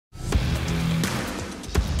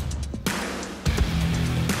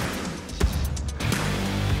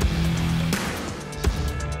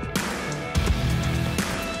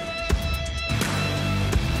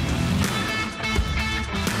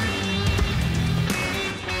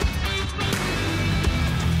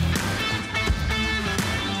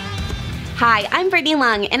Hi, I'm Brittany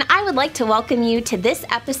Lung, and I would like to welcome you to this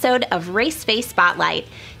episode of Race Face Spotlight.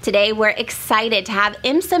 Today, we're excited to have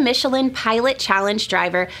IMSA Michelin Pilot Challenge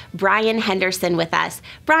driver Brian Henderson with us.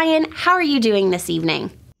 Brian, how are you doing this evening?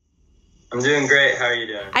 I'm doing great. How are you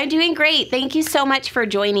doing? I'm doing great. Thank you so much for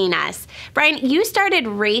joining us. Brian, you started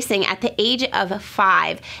racing at the age of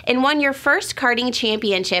 5 and won your first karting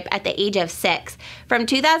championship at the age of 6. From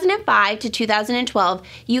 2005 to 2012,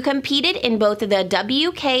 you competed in both the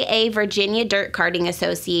WKA Virginia Dirt Karting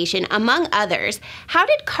Association, among others. How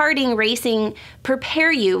did karting racing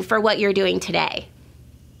prepare you for what you're doing today?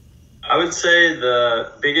 I would say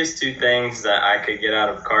the biggest two things that I could get out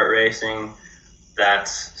of kart racing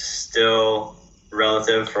that's still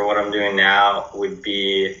relative for what I'm doing now would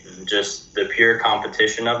be just the pure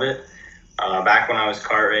competition of it. Back when I was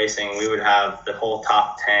kart racing, we would have the whole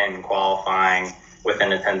top 10 qualifying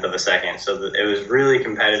within a tenth of a second. So it was really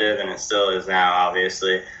competitive, and it still is now,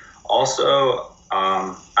 obviously. Also,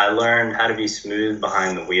 I learned how to be smooth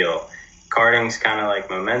behind the wheel. Karting's kind of like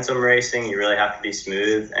momentum racing. You really have to be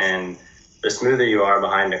smooth, and the smoother you are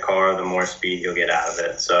behind a car, the more speed you'll get out of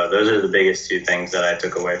it. So those are the biggest two things that I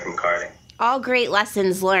took away from karting. All great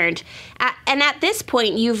lessons learned. And at this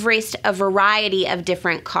point, you've raced a variety of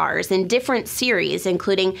different cars in different series,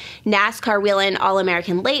 including NASCAR Whelen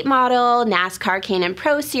All-American Late Model, NASCAR Can-Am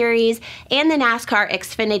Pro Series, and the NASCAR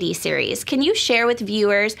Xfinity Series. Can you share with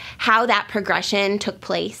viewers how that progression took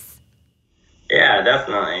place? Yeah,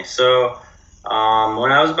 definitely. So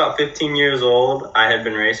when I was about 15 years old, I had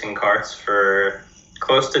been racing karts for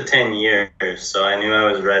close to 10 years. So I knew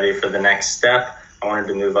I was ready for the next step. I wanted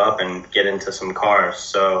to move up and get into some cars.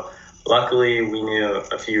 So luckily, we knew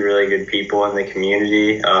a few really good people in the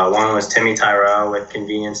community. One was Timmy Tyrell with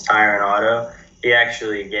Convenience Tire and Auto. He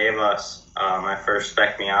actually gave us my first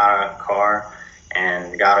Spec Miata car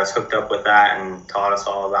and got us hooked up with that and taught us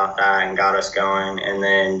all about that and got us going. And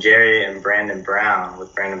then Jerry and Brandon Brown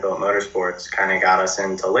with Brandon Built Motorsports kind of got us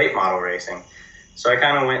into late model racing. So I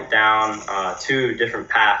kind of went down two different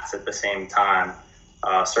paths at the same time,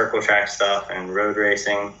 circle track stuff and road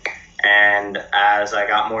racing. And as I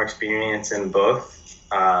got more experience in both,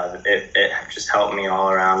 it just helped me all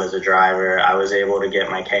around as a driver. I was able to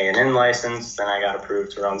get my K&N license. Then I got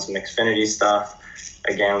approved to run some Xfinity stuff,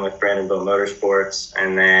 again with Brandon Built Motorsports.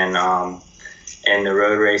 And then in the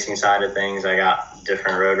road racing side of things, I got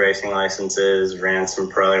different road racing licenses, ran some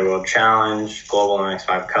Pro World Challenge, Global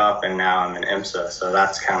MX5 Cup, and now I'm in IMSA. So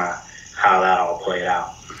that's kind of how that all played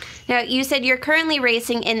out. Now, you said you're currently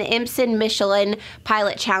racing in the IMSA Michelin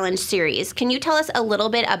Pilot Challenge Series. Can you tell us a little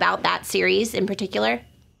bit about that series in particular?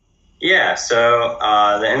 Yeah, so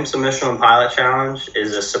the IMSA Michelin Pilot Challenge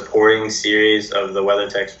is a supporting series of the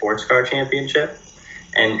WeatherTech Sports Car Championship.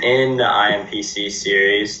 And in the IMPC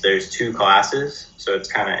series, there's two classes, so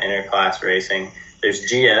it's kind of interclass racing. There's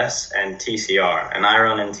GS and TCR, and I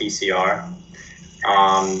run in TCR.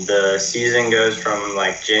 The season goes from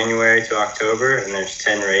like January to October, and there's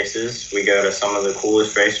 10 races. We go to some of the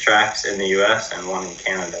coolest racetracks in the US and one in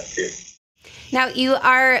Canada too. Now, you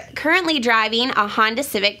are currently driving a Honda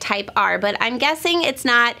Civic Type R, but I'm guessing it's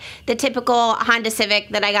not the typical Honda Civic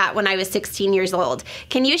that I got when I was 16 years old.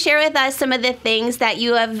 Can you share with us some of the things that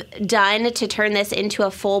you have done to turn this into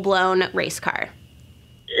a full-blown race car?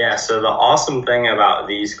 Yeah, so the awesome thing about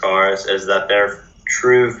these cars is that they're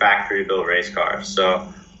true factory-built race cars. So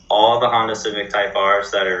all the Honda Civic Type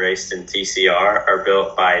Rs that are raced in TCR are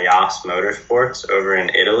built by Yas Motorsports over in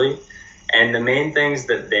Italy. And the main things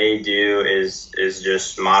that they do is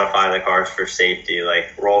just modify the cars for safety, like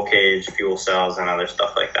roll cage, fuel cells, and other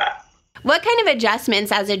stuff like that. What kind of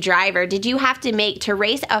adjustments as a driver did you have to make to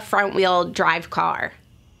race a front-wheel drive car?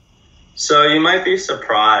 So you might be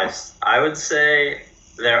surprised. I would say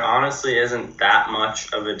there honestly isn't that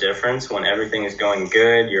much of a difference when everything is going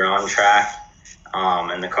good, you're on track,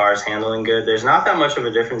 and the car's handling good. There's not that much of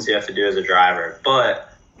a difference you have to do as a driver, but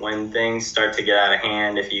when things start to get out of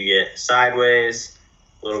hand, if you get sideways,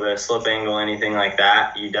 a little bit of slip angle, anything like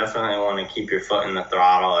that, you definitely want to keep your foot in the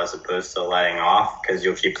throttle as opposed to letting off, because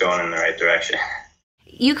you'll keep going in the right direction.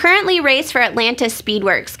 You currently race for Atlanta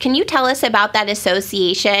Speedworks. Can you tell us about that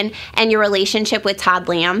association and your relationship with Todd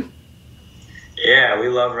Lamb? Yeah, we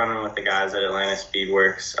love running with the guys at Atlanta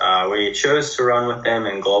Speedworks. We chose to run with them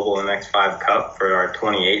in Global MX5 Cup for our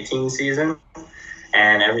 2018 season.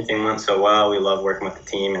 And everything went so well. We love working with the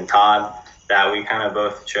team and Todd that we kind of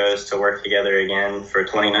both chose to work together again for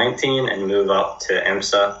 2019 and move up to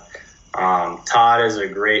IMSA. Todd is a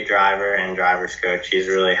great driver and driver's coach. He's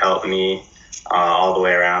really helped me all the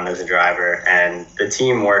way around as a driver. And the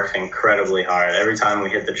team works incredibly hard. Every time we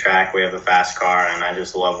hit the track, we have a fast car, and I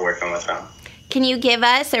just love working with them. Can you give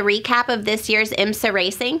us a recap of this year's IMSA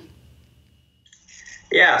racing?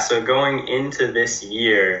 Yeah, so going into this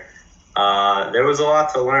year, there was a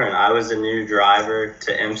lot to learn. I was a new driver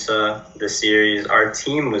to IMSA, the series. Our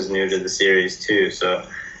team was new to the series too, so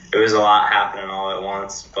it was a lot happening all at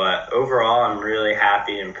once. But overall, I'm really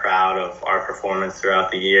happy and proud of our performance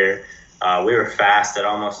throughout the year. We were fast at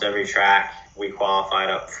almost every track. We qualified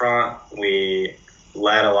up front. We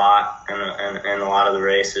led a lot in a lot of the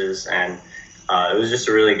races, and it was just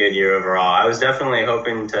a really good year overall. I was definitely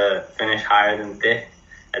hoping to finish higher than fifth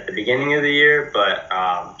at the beginning of the year, but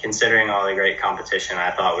considering all the great competition,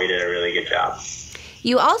 I thought we did a really good job.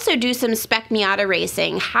 You also do some Spec Miata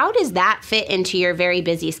racing. How does that fit into your very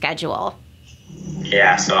busy schedule?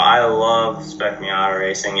 Yeah, so I love Spec Miata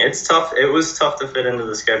racing. It's tough. It was tough to fit into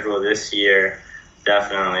the schedule this year,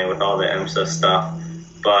 definitely, with all the IMSA stuff.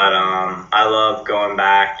 But I love going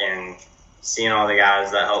back and seeing all the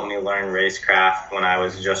guys that helped me learn racecraft when I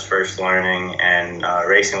was just first learning and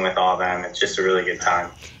racing with all of them. It's just a really good time.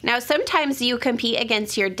 Now, sometimes you compete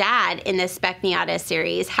against your dad in this Spec Miata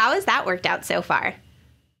series. How has that worked out so far?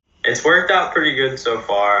 It's worked out pretty good so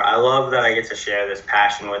far. I love that I get to share this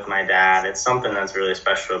passion with my dad. It's something that's really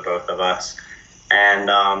special to both of us. And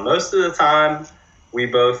most of the time, we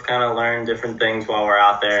both kind of learn different things while we're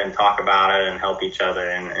out there and talk about it and help each other,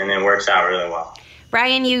 and it works out really well.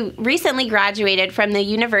 Brian, you recently graduated from the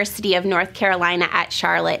University of North Carolina at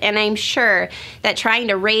Charlotte, and I'm sure that trying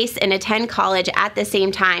to race and attend college at the same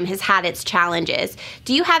time has had its challenges.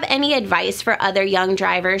 Do you have any advice for other young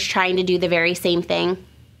drivers trying to do the very same thing?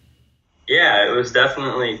 Yeah, it was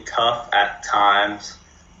definitely tough at times.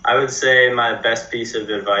 I would say my best piece of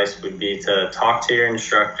advice would be to talk to your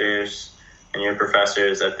instructors and your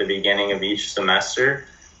professors at the beginning of each semester.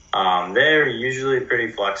 They're usually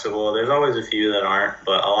pretty flexible. There's always a few that aren't,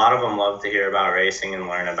 but a lot of them love to hear about racing and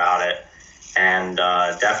learn about it. And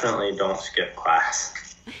definitely don't skip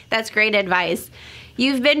class. That's great advice.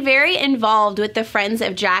 You've been very involved with the Friends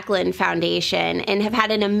of Jacqueline Foundation and have had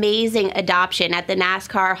an amazing adoption at the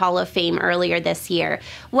NASCAR Hall of Fame earlier this year.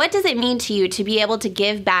 What does it mean to you to be able to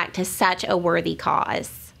give back to such a worthy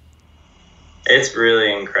cause? It's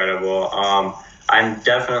really incredible. I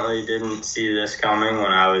definitely didn't see this coming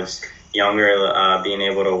when I was younger, being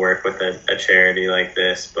able to work with a charity like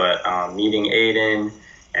this, but meeting Aiden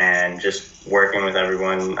and just working with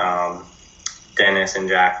everyone, Dennis and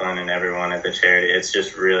Jacqueline and everyone at the charity, it's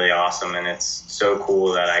just really awesome, and it's so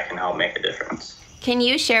cool that I can help make a difference. Can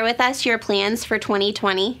you share with us your plans for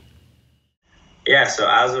 2020? Yeah, so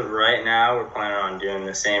as of right now, we're planning on doing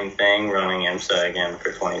the same thing, running IMSA again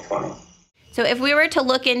for 2020. So if we were to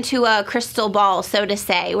look into a crystal ball, so to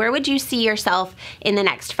say, where would you see yourself in the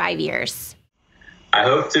next 5 years? I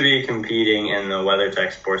hope to be competing in the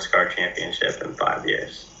WeatherTech Sports Car Championship in 5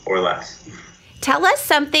 years or less. Tell us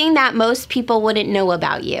something that most people wouldn't know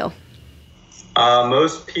about you.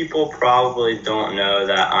 Most people probably don't know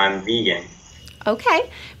that I'm vegan. Okay.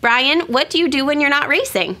 Brian, what do you do when you're not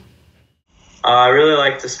racing? I really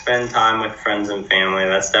like to spend time with friends and family.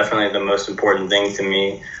 That's definitely the most important thing to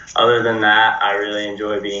me. Other than that, I really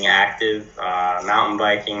enjoy being active, mountain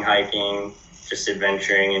biking, hiking, just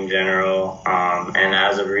adventuring in general. And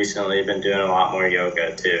as of recently, been doing a lot more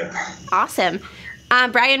yoga too. Awesome.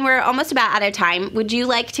 Brian, we're almost about out of time. Would you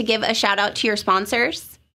like to give a shout out to your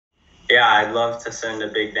sponsors? Yeah, I'd love to send a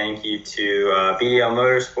big thank you to BDL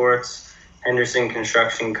Motorsports, Henderson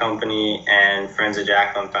Construction Company, and Friends of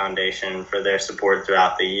Jacqueline Foundation for their support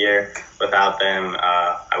throughout the year. Without them,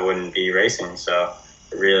 I wouldn't be racing, so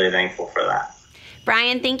really thankful for that.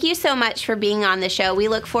 Brian, thank you so much for being on the show. We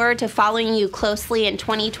look forward to following you closely in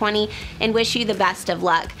 2020 and wish you the best of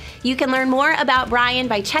luck. You can learn more about Brian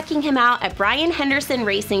by checking him out at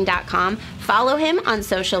brianhendersonracing.com. Follow him on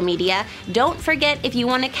social media. Don't forget, if you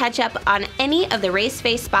want to catch up on any of the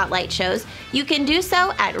Raceface Spotlight shows, you can do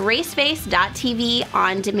so at raceface.tv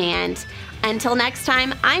on demand. Until next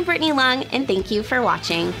time, I'm Brittany Lung, and thank you for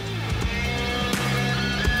watching.